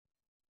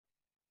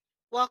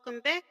Welcome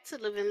back to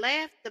Live and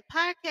Laugh, the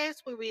podcast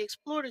where we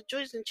explore the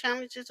joys and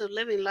challenges of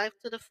living life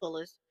to the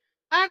fullest.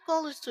 Our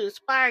goal is to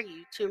inspire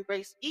you to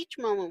embrace each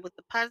moment with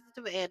a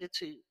positive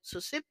attitude. So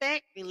sit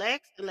back,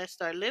 relax, and let's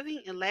start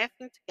living and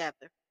laughing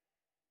together.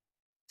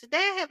 Today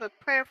I have a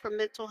prayer for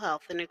mental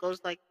health, and it goes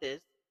like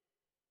this: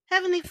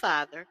 Heavenly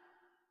Father,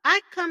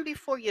 I come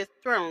before your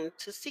throne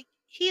to seek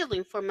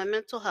healing for my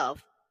mental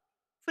health.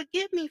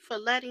 Forgive me for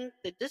letting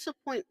the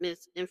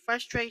disappointments and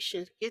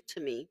frustrations get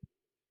to me.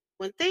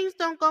 When things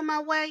don't go my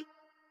way,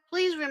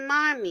 please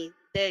remind me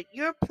that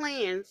your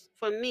plans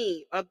for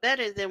me are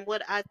better than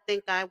what I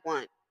think I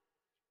want.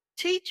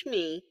 Teach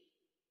me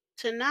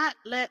to not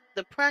let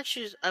the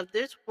pressures of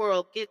this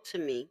world get to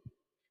me.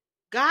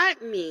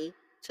 Guide me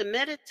to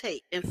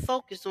meditate and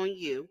focus on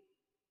you.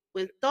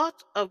 When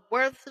thoughts of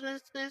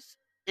worthlessness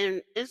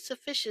and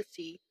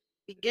insufficiency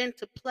begin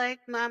to plague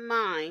my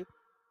mind,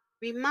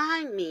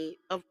 remind me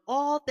of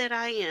all that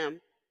I am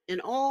and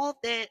all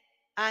that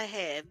I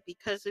have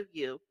because of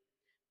you.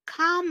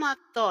 Calm my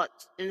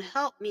thoughts and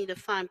help me to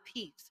find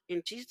peace.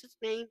 In Jesus'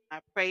 name, I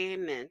pray,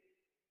 amen.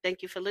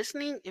 Thank you for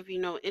listening. If you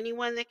know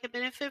anyone that could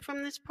benefit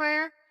from this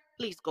prayer,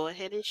 please go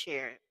ahead and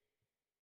share it.